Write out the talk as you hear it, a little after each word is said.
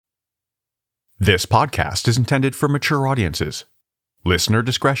This podcast is intended for mature audiences. Listener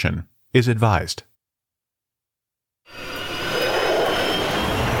discretion is advised.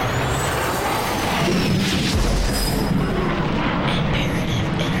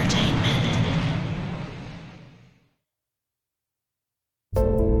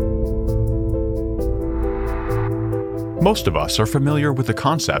 Most of us are familiar with the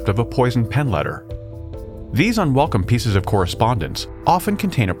concept of a poison pen letter. These unwelcome pieces of correspondence often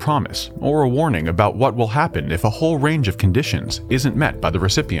contain a promise or a warning about what will happen if a whole range of conditions isn't met by the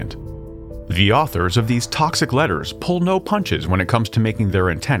recipient. The authors of these toxic letters pull no punches when it comes to making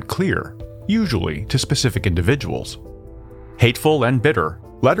their intent clear, usually to specific individuals. Hateful and bitter,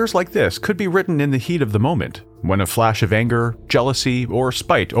 letters like this could be written in the heat of the moment, when a flash of anger, jealousy, or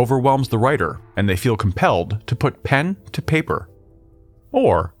spite overwhelms the writer and they feel compelled to put pen to paper.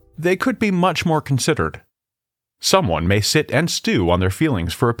 Or they could be much more considered. Someone may sit and stew on their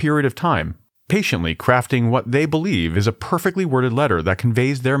feelings for a period of time, patiently crafting what they believe is a perfectly worded letter that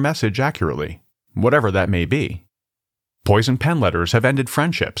conveys their message accurately, whatever that may be. Poison pen letters have ended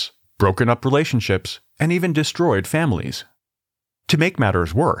friendships, broken up relationships, and even destroyed families. To make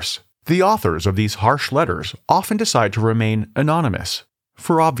matters worse, the authors of these harsh letters often decide to remain anonymous,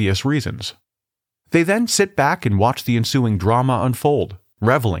 for obvious reasons. They then sit back and watch the ensuing drama unfold,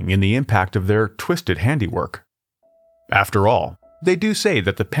 reveling in the impact of their twisted handiwork. After all, they do say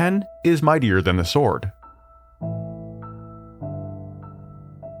that the pen is mightier than the sword.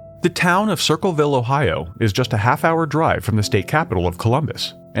 The town of Circleville, Ohio, is just a half-hour drive from the state capital of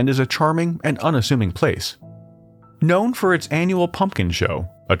Columbus, and is a charming and unassuming place. Known for its annual pumpkin show,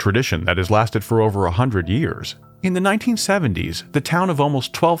 a tradition that has lasted for over 100 years, in the 1970s, the town of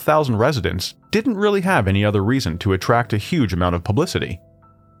almost 12,000 residents didn't really have any other reason to attract a huge amount of publicity.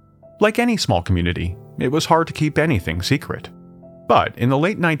 Like any small community, it was hard to keep anything secret. But in the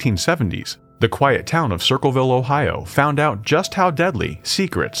late 1970s, the quiet town of Circleville, Ohio found out just how deadly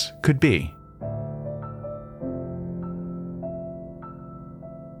secrets could be.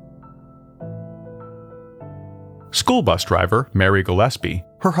 School bus driver Mary Gillespie,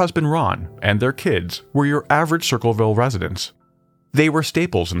 her husband Ron, and their kids were your average Circleville residents. They were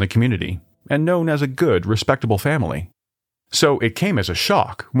staples in the community, and known as a good, respectable family. So it came as a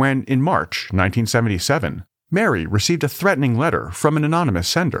shock when, in March 1977, Mary received a threatening letter from an anonymous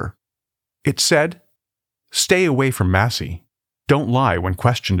sender. It said, "Stay away from Massey. Don't lie when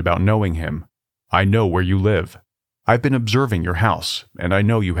questioned about knowing him. I know where you live. I've been observing your house, and I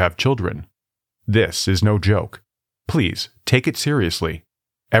know you have children. This is no joke. Please, take it seriously.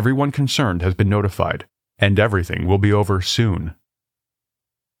 Everyone concerned has been notified, and everything will be over soon."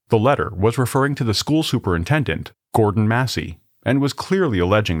 The letter was referring to the school superintendent, Gordon Massey, and was clearly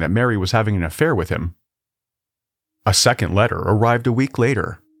alleging that Mary was having an affair with him. A second letter arrived a week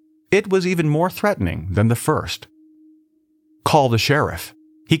later. It was even more threatening than the first. "Call the sheriff.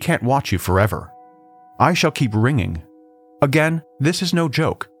 He can't watch you forever. I shall keep ringing. Again, this is no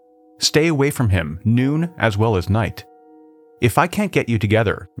joke. Stay away from him noon as well as night. If I can't get you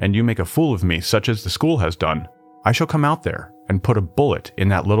together and you make a fool of me such as the school has done, I shall come out there and put a bullet in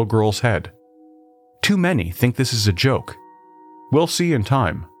that little girl's head. Too many think this is a joke. We'll see in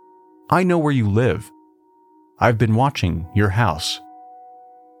time. I know where you live. I've been watching your house."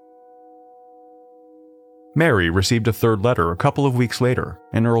 Mary received a third letter a couple of weeks later,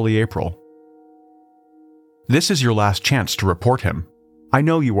 in early April. "This is your last chance to report him. I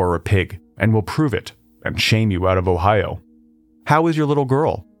know you are a pig, and will prove it, and shame you out of Ohio. How is your little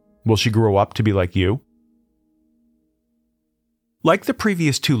girl? Will she grow up to be like you?" Like the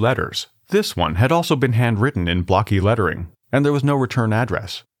previous two letters, this one had also been handwritten in blocky lettering, and there was no return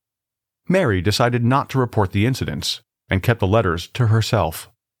address. Mary decided not to report the incidents, and kept the letters to herself.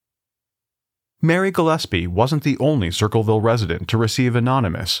 Mary Gillespie wasn't the only Circleville resident to receive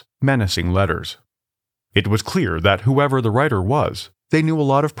anonymous, menacing letters. It was clear that whoever the writer was, they knew a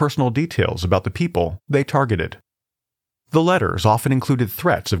lot of personal details about the people they targeted. The letters often included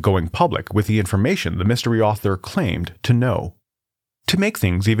threats of going public with the information the mystery author claimed to know. To make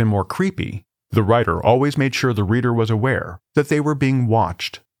things even more creepy, the writer always made sure the reader was aware that they were being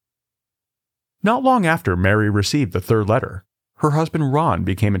watched. Not long after Mary received the third letter, her husband Ron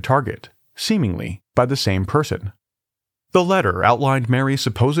became a target, seemingly by the same person. The letter outlined Mary's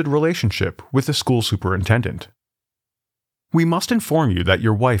supposed relationship with the school superintendent. "We must inform you that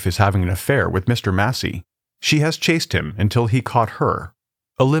your wife is having an affair with Mr. Massey. She has chased him until he caught her.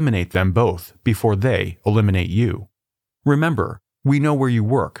 Eliminate them both before they eliminate you. Remember, we know where you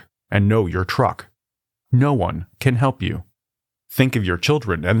work and know your truck. No one can help you. Think of your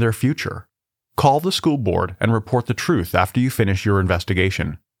children and their future. Call the school board and report the truth after you finish your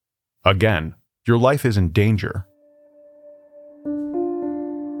investigation. Again, Your life is in danger.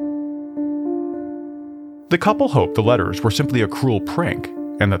 The couple hoped the letters were simply a cruel prank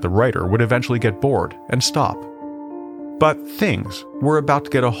and that the writer would eventually get bored and stop. But things were about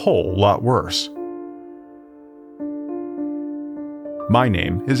to get a whole lot worse. My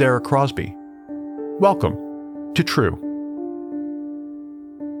name is Eric Crosby. Welcome to True.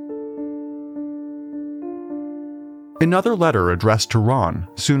 Another letter addressed to Ron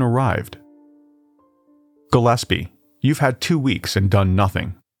soon arrived. Gillespie, you've had 2 weeks and done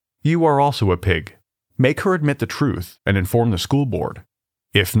nothing. You are also a pig. Make her admit the truth and inform the school board.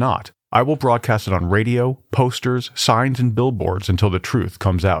 If not, I will broadcast it on radio, posters, signs, and billboards until the truth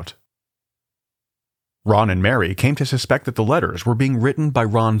comes out. Ron and Mary came to suspect that the letters were being written by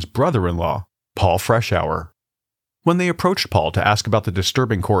Ron's brother-in-law, Paul Freshour. When they approached Paul to ask about the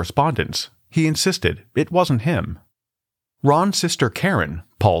disturbing correspondence, he insisted it wasn't him. Ron's sister Karen,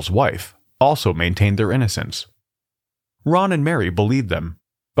 Paul's wife, also maintained their innocence. Ron and Mary believed them,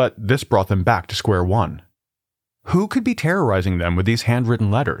 but this brought them back to square one. Who could be terrorizing them with these handwritten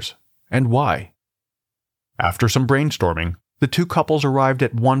letters, and why? After some brainstorming, the two couples arrived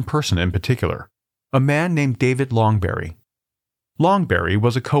at one person in particular, a man named David Longberry. Longberry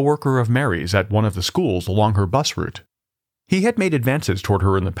was a co-worker of Mary's at one of the schools along her bus route. He had made advances toward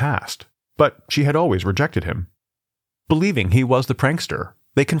her in the past, but she had always rejected him. Believing he was the prankster,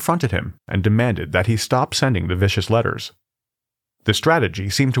 they confronted him and demanded that he stop sending the vicious letters. The strategy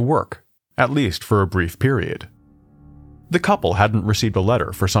seemed to work, at least for a brief period. The couple hadn't received a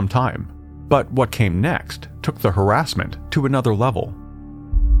letter for some time, but what came next took the harassment to another level.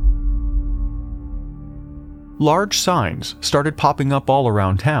 Large signs started popping up all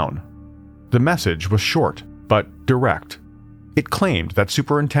around town. The message was short, but direct. It claimed that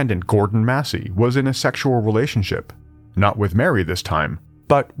Superintendent Gordon Massey was in a sexual relationship, not with Mary this time,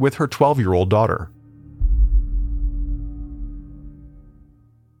 but with her 12-year-old daughter.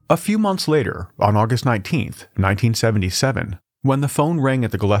 A few months later, on August 19, 1977, when the phone rang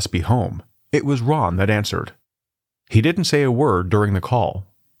at the Gillespie home, it was Ron that answered. He didn't say a word during the call,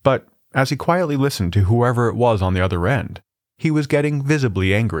 but as he quietly listened to whoever it was on the other end, he was getting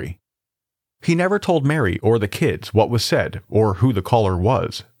visibly angry. He never told Mary or the kids what was said or who the caller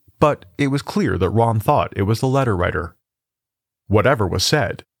was, but it was clear that Ron thought it was the letter writer. Whatever was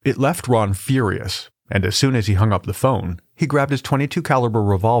said, it left Ron furious, and as soon as he hung up the phone, he grabbed his .22 caliber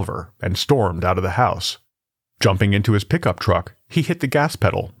revolver and stormed out of the house. Jumping into his pickup truck, he hit the gas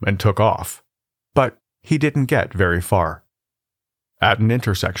pedal and took off. But he didn't get very far. At an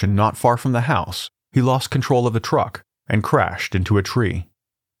intersection not far from the house, he lost control of the truck and crashed into a tree.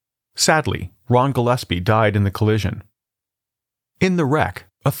 Sadly, Ron Gillespie died in the collision. In the wreck,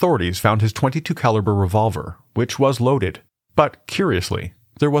 authorities found his .22 caliber revolver, which was loaded, but curiously,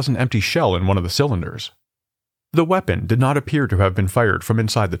 there was an empty shell in one of the cylinders. The weapon did not appear to have been fired from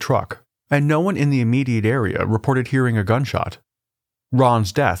inside the truck, and no one in the immediate area reported hearing a gunshot.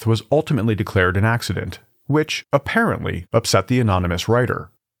 Ron's death was ultimately declared an accident, which apparently upset the anonymous writer,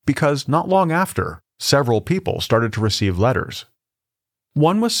 because not long after, several people started to receive letters.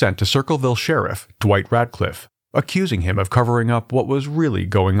 One was sent to Circleville Sheriff Dwight Radcliffe, accusing him of covering up what was really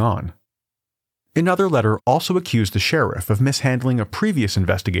going on. Another letter also accused the sheriff of mishandling a previous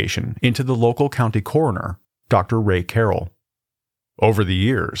investigation into the local county coroner, Dr. Ray Carroll. Over the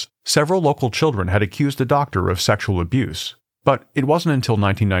years, several local children had accused the doctor of sexual abuse, but it wasn't until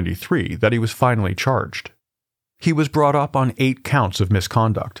 1993 that he was finally charged. He was brought up on 8 counts of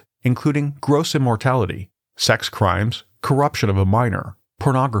misconduct, including gross immorality, sex crimes, corruption of a minor,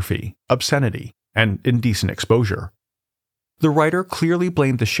 pornography, obscenity, and indecent exposure. The writer clearly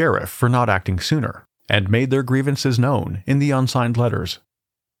blamed the sheriff for not acting sooner, and made their grievances known in the unsigned letters.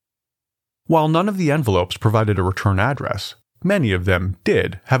 While none of the envelopes provided a return address, many of them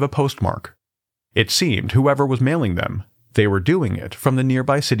did have a postmark. It seemed whoever was mailing them, they were doing it from the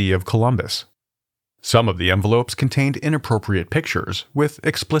nearby city of Columbus. Some of the envelopes contained inappropriate pictures with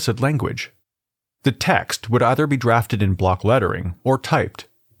explicit language. The text would either be drafted in block lettering or typed,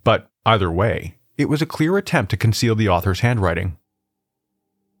 but either way, it was a clear attempt to conceal the author's handwriting.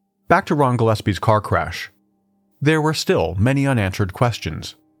 Back to Ron Gillespie's car crash. There were still many unanswered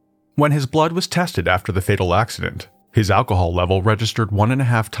questions. When his blood was tested after the fatal accident, his alcohol level registered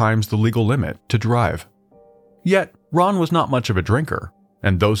 1.5 times the legal limit to drive. Yet, Ron was not much of a drinker,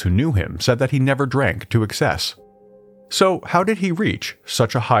 and those who knew him said that he never drank to excess. So how did he reach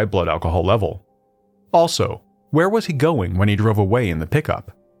such a high blood alcohol level? Also, where was he going when he drove away in the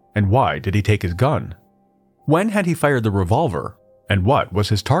pickup? And why did he take his gun? When had he fired the revolver? And what was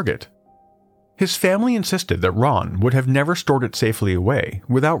his target? His family insisted that Ron would have never stored it safely away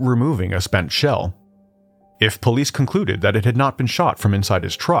without removing a spent shell. If police concluded that it had not been shot from inside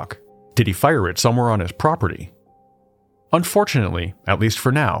his truck, did he fire it somewhere on his property? Unfortunately, at least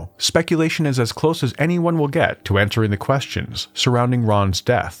for now, speculation is as close as anyone will get to answering the questions surrounding Ron's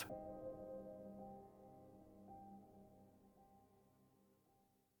death.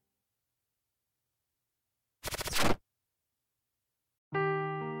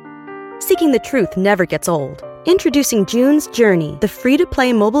 Seeking the truth never gets old. Introducing June's Journey, the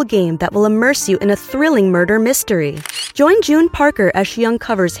free-to-play mobile game that will immerse you in a thrilling murder mystery. Join June Parker as she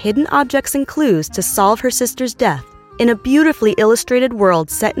uncovers hidden objects and clues to solve her sister's death in a beautifully illustrated world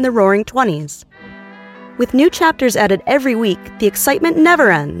set in the Roaring '20s. With new chapters added every week, the excitement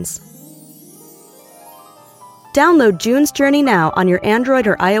never ends. Download June's Journey now on your Android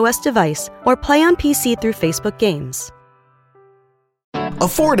or iOS device, or play on PC through Facebook Games.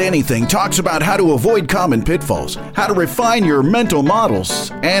 Afford Anything talks about how to avoid common pitfalls, how to refine your mental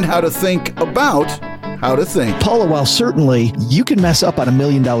models, and how to think about how to think. Paula, while certainly you can mess up on $1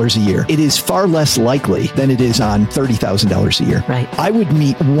 million a year, it is far less likely than it is on $30,000 a year. Right. I would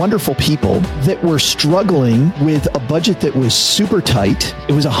meet wonderful people that were struggling with a budget that was super tight.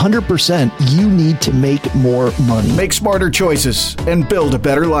 It was 100% you need to make more money. Make smarter choices and build a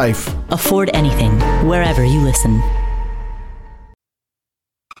better life. Afford Anything, wherever you listen.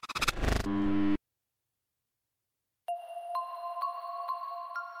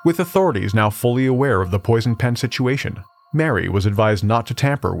 With authorities now fully aware of the poison pen situation, Mary was advised not to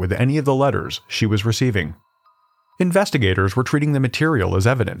tamper with any of the letters she was receiving. Investigators were treating the material as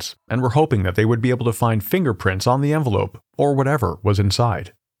evidence and were hoping that they would be able to find fingerprints on the envelope or whatever was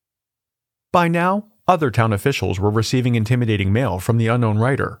inside. By now, other town officials were receiving intimidating mail from the unknown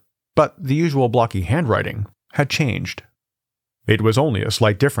writer, but the usual blocky handwriting had changed. It was only a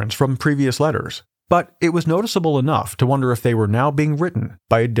slight difference from previous letters, but it was noticeable enough to wonder if they were now being written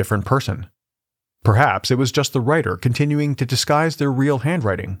by a different person. Perhaps it was just the writer continuing to disguise their real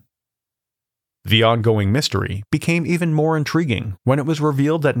handwriting. The ongoing mystery became even more intriguing when it was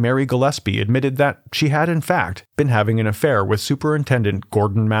revealed that Mary Gillespie admitted that she had in fact been having an affair with Superintendent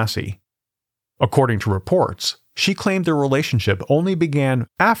Gordon Massey. According to reports, she claimed their relationship only began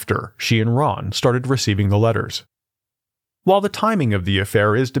after she and Ron started receiving the letters. While the timing of the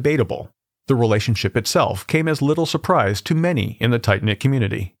affair is debatable, the relationship itself came as little surprise to many in the tight-knit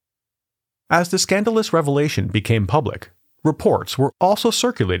community. As the scandalous revelation became public, reports were also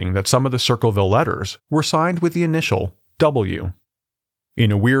circulating that some of the Circleville letters were signed with the initial W.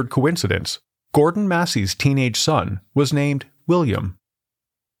 In a weird coincidence, Gordon Massey's teenage son was named William.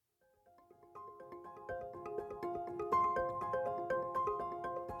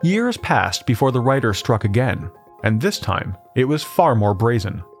 Years passed before the writer struck again, and this time it was far more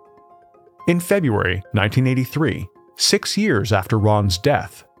brazen. In February 1983, 6 years after Ron's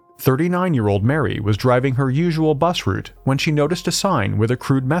death, 39-year-old Mary was driving her usual bus route when she noticed a sign with a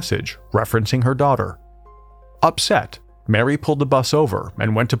crude message referencing her daughter. Upset, Mary pulled the bus over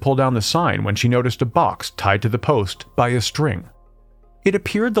and went to pull down the sign when she noticed a box tied to the post by a string. It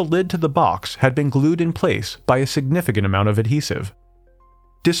appeared the lid to the box had been glued in place by a significant amount of adhesive.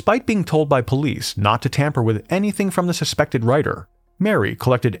 Despite being told by police not to tamper with anything from the suspected writer, Mary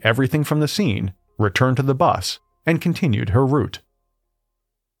collected everything from the scene, returned to the bus, and continued her route.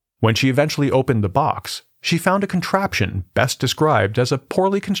 When she eventually opened the box, she found a contraption best described as a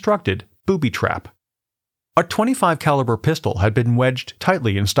poorly constructed booby trap. A .25 caliber pistol had been wedged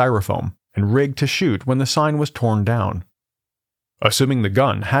tightly in styrofoam and rigged to shoot when the sign was torn down. Assuming the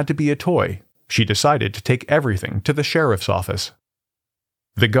gun had to be a toy, she decided to take everything to the sheriff's office.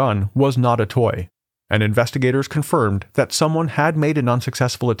 The gun was not a toy, and investigators confirmed that someone had made an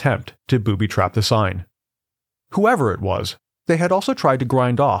unsuccessful attempt to booby-trap the sign. Whoever it was, they had also tried to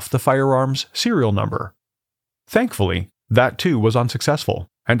grind off the firearm's serial number. Thankfully, that too was unsuccessful,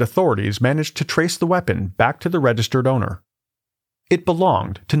 and authorities managed to trace the weapon back to the registered owner. It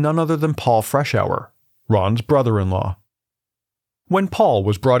belonged to none other than Paul Freshour, Ron's brother-in-law. When Paul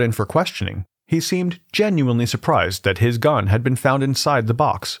was brought in for questioning, he seemed genuinely surprised that his gun had been found inside the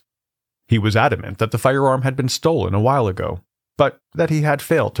box. He was adamant that the firearm had been stolen a while ago, but that he had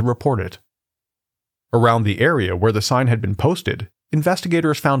failed to report it. Around the area where the sign had been posted,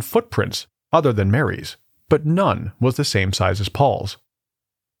 investigators found footprints other than Mary's, but none was the same size as Paul's.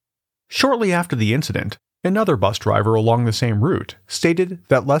 Shortly after the incident, another bus driver along the same route stated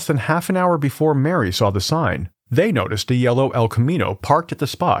that less than half an hour before Mary saw the sign, they noticed a yellow El Camino parked at the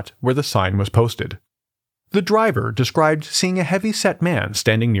spot where the sign was posted. The driver described seeing a heavy-set man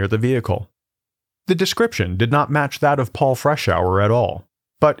standing near the vehicle. The description did not match that of Paul Freshour at all,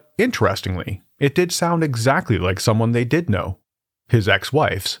 but interestingly, it did sound exactly like someone they did know, his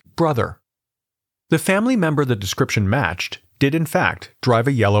ex-wife's brother. The family member the description matched did in fact drive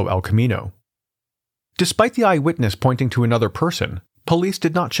a yellow El Camino. Despite the eyewitness pointing to another person, police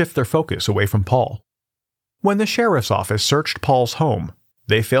did not shift their focus away from Paul. When the sheriff's office searched Paul's home,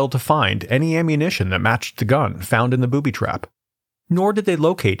 they failed to find any ammunition that matched the gun found in the booby trap, nor did they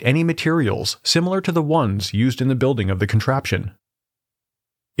locate any materials similar to the ones used in the building of the contraption.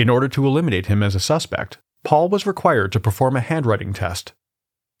 In order to eliminate him as a suspect, Paul was required to perform a handwriting test.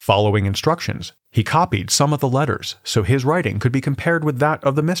 Following instructions, he copied some of the letters so his writing could be compared with that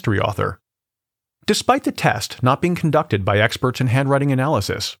of the mystery author. Despite the test not being conducted by experts in handwriting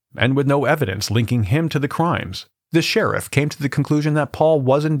analysis, and with no evidence linking him to the crimes, the sheriff came to the conclusion that Paul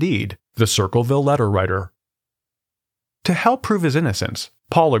was indeed the Circleville letter writer. To help prove his innocence,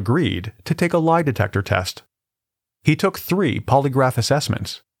 Paul agreed to take a lie detector test. He took 3 polygraph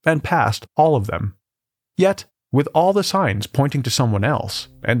assessments and passed all of them. Yet, with all the signs pointing to someone else,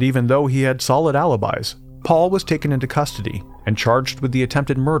 and even though he had solid alibis, Paul was taken into custody and charged with the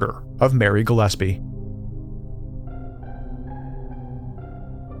attempted murder of Mary Gillespie.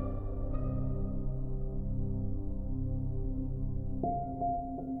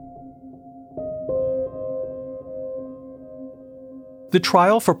 The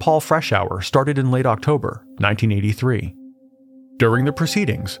trial for Paul Freshour started in late October 1983. During the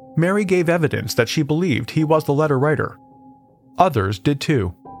proceedings, Mary gave evidence that she believed he was the letter writer. Others did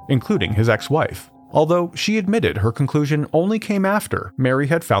too, including his ex-wife, although she admitted her conclusion only came after Mary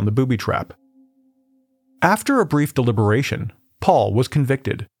had found the booby trap. After a brief deliberation, Paul was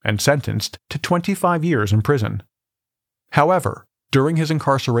convicted and sentenced to 25 years in prison. However, during his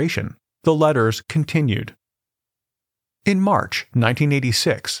incarceration, the letters continued. In March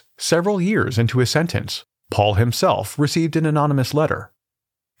 1986, several years into his sentence, Paul himself received an anonymous letter.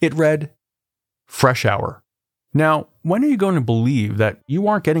 It read, "Freshour. Now, when are you going to believe that you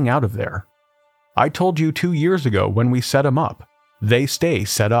aren't getting out of there? I told you 2 years ago when we set 'em up. They stay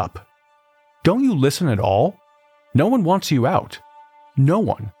set up. Don't you listen at all? No one wants you out. No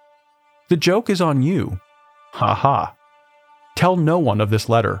one. The joke is on you. Ha ha. Tell no one of this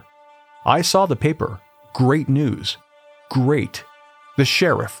letter. I saw the paper. Great news. Great. The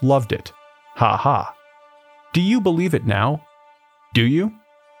sheriff loved it. Ha ha. Do you believe it now? Do you?"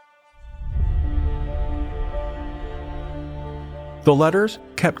 The letters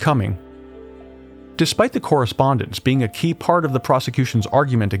kept coming. Despite the correspondence being a key part of the prosecution's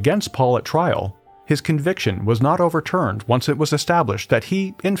argument against Paul at trial, his conviction was not overturned once it was established that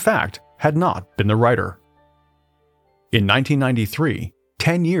he, in fact, had not been the writer. In 1993,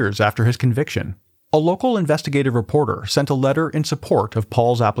 10 years after his conviction, a local investigative reporter sent a letter in support of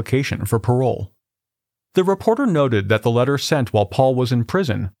Paul's application for parole. The reporter noted that the letter sent while Paul was in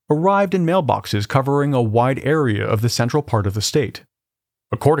prison arrived in mailboxes covering a wide area of the central part of the state.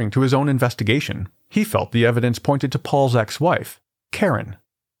 According to his own investigation, he felt the evidence pointed to Paul's ex-wife, Karen.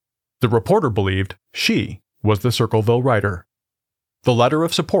 The reporter believed she was the Circleville writer. The letter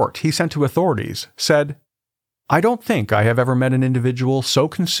of support he sent to authorities said, "I don't think I have ever met an individual so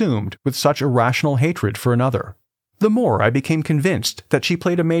consumed with such irrational hatred for another. The more I became convinced that she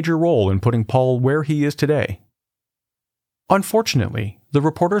played a major role in putting Paul where he is today." Unfortunately, the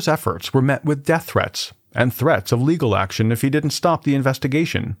reporter's efforts were met with death threats and threats of legal action if he didn't stop the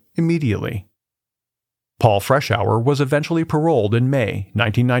investigation immediately. Paul Freshour was eventually paroled in May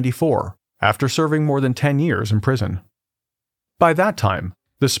 1994 after serving more than 10 years in prison. By that time,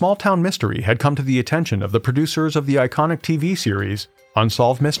 the small-town mystery had come to the attention of the producers of the iconic TV series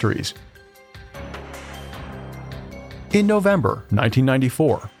Unsolved Mysteries. In November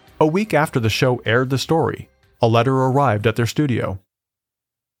 1994, a week after the show aired the story, a letter arrived at their studio.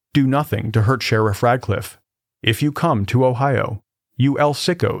 "Do nothing to hurt Sheriff Radcliffe. If you come to Ohio, you El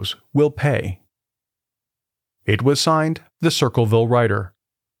Sickos will pay." It was signed the Circleville writer.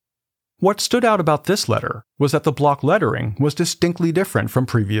 What stood out about this letter was that the block lettering was distinctly different from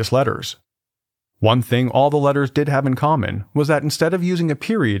previous letters. One thing all the letters did have in common was that instead of using a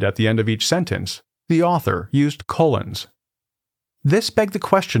period at the end of each sentence, the author used colons. This begged the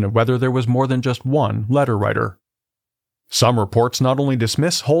question of whether there was more than just one letter writer. Some reports not only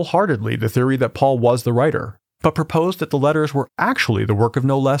dismiss wholeheartedly the theory that Paul was the writer, but proposed that the letters were actually the work of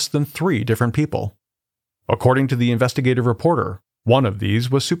no less than 3 different people. According to the investigative reporter, one of these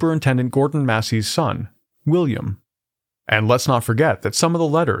was Superintendent Gordon Massey's son, William. And let's not forget that some of the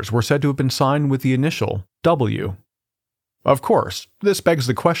letters were said to have been signed with the initial W. Of course, this begs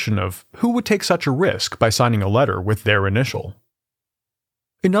the question of who would take such a risk by signing a letter with their initial.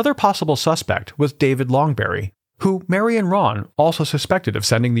 Another possible suspect was David Longberry, who Mary and Ron also suspected of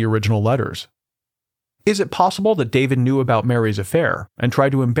sending the original letters. Is it possible that David knew about Mary's affair and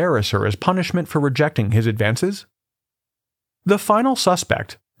tried to embarrass her as punishment for rejecting his advances? The final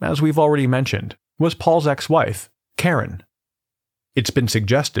suspect, as we've already mentioned, was Paul's ex-wife, Karen. It's been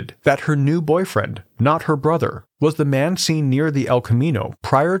suggested that her new boyfriend, not her brother, was the man seen near the El Camino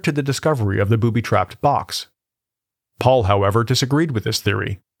prior to the discovery of the booby-trapped box. Paul, however, disagreed with this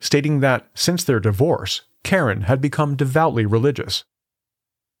theory, stating that, since their divorce, Karen had become devoutly religious.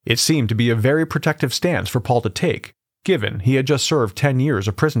 It seemed to be a very protective stance for Paul to take, given he had just served 10 years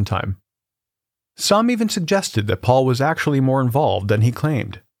of prison time. Some even suggested that Paul was actually more involved than he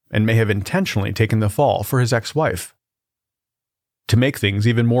claimed, and may have intentionally taken the fall for his ex-wife. To make things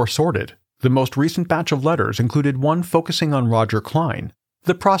even more sordid, the most recent batch of letters included one focusing on Roger Klein,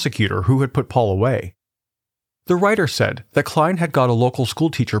 the prosecutor who had put Paul away. The writer said that Klein had got a local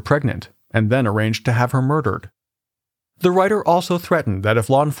schoolteacher pregnant, and then arranged to have her murdered. The writer also threatened that if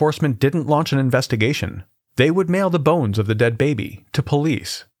law enforcement didn't launch an investigation, they would mail the bones of the dead baby to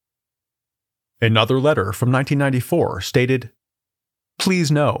police. Another letter from 1994 stated,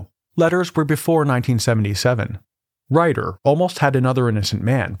 "Please know, letters were before 1977. Writer almost had another innocent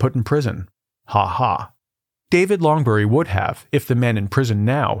man put in prison. Ha ha. David Longbury would have if the men in prison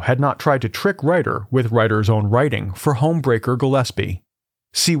now had not tried to trick Writer with Writer's own writing for homebreaker Gillespie.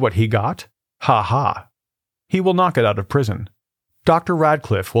 See what he got? Ha ha. He will not get out of prison. Dr.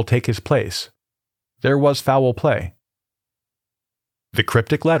 Radcliffe will take his place. There was foul play." The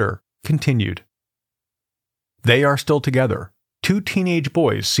cryptic letter continued. "They are still together. 2 teenage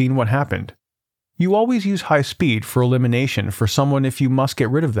boys seen what happened. You always use high speed for elimination for someone if you must get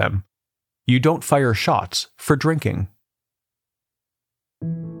rid of them. You don't fire shots for drinking."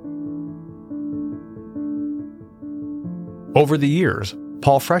 Over the years,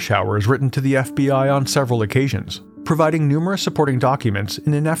 Paul Freshour has written to the FBI on several occasions, providing numerous supporting documents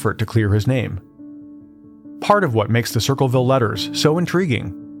in an effort to clear his name. Part of what makes the Circleville Letters so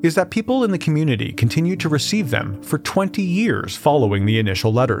intriguing is that people in the community continue to receive them for 20 years following the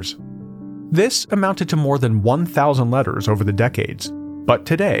initial letters. This amounted to more than 1,000 letters over the decades, but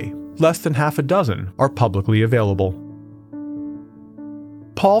today, less than half a dozen are publicly available.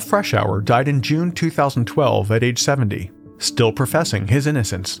 Paul Freshour died in June 2012 at age 70, still professing his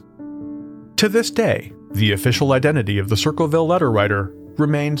innocence. To this day, the official identity of the Circleville letter writer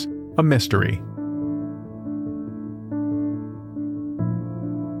remains a mystery.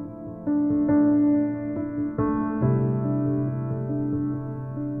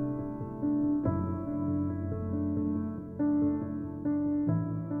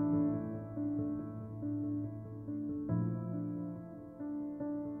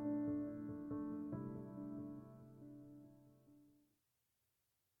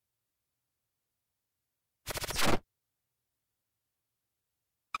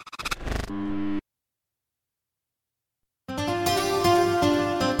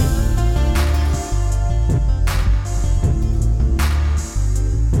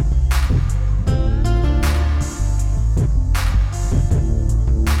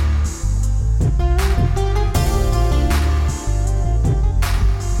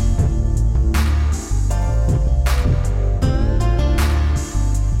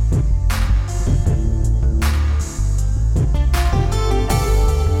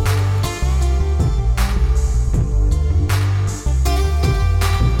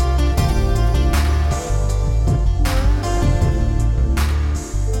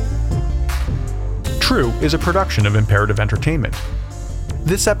 True is a production of Imperative Entertainment.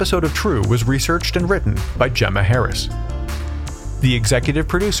 This episode of True was researched and written by Gemma Harris. The executive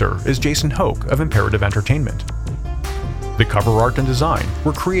producer is Jason Hoke of Imperative Entertainment. The cover art and design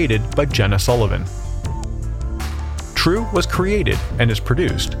were created by Jenna Sullivan. True was created and is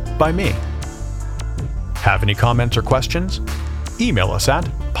produced by me. Have any comments or questions? Email us at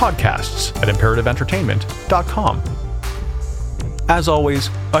podcasts@imperativeentertainment.com. As always,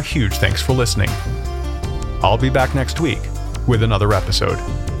 a huge thanks for listening. I'll be back next week with another episode.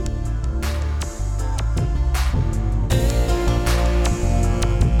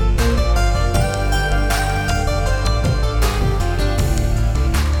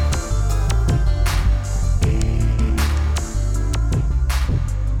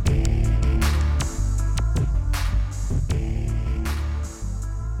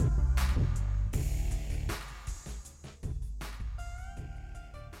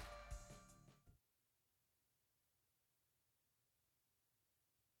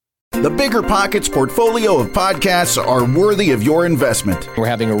 The Bigger Pockets portfolio of podcasts are worthy of your investment. We're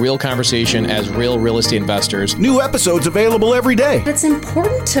having a real conversation as real estate investors. New episodes available every day. It's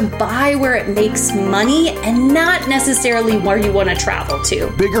important to buy where it makes money and not necessarily where you want to travel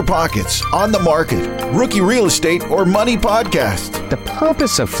to. Bigger Pockets, On the Market, Rookie Real Estate, or Money Podcast. The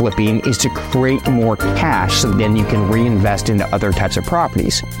purpose of flipping is to create more cash so then you can reinvest into other types of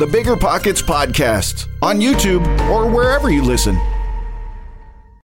properties. The Bigger Pockets Podcast on YouTube or wherever you listen.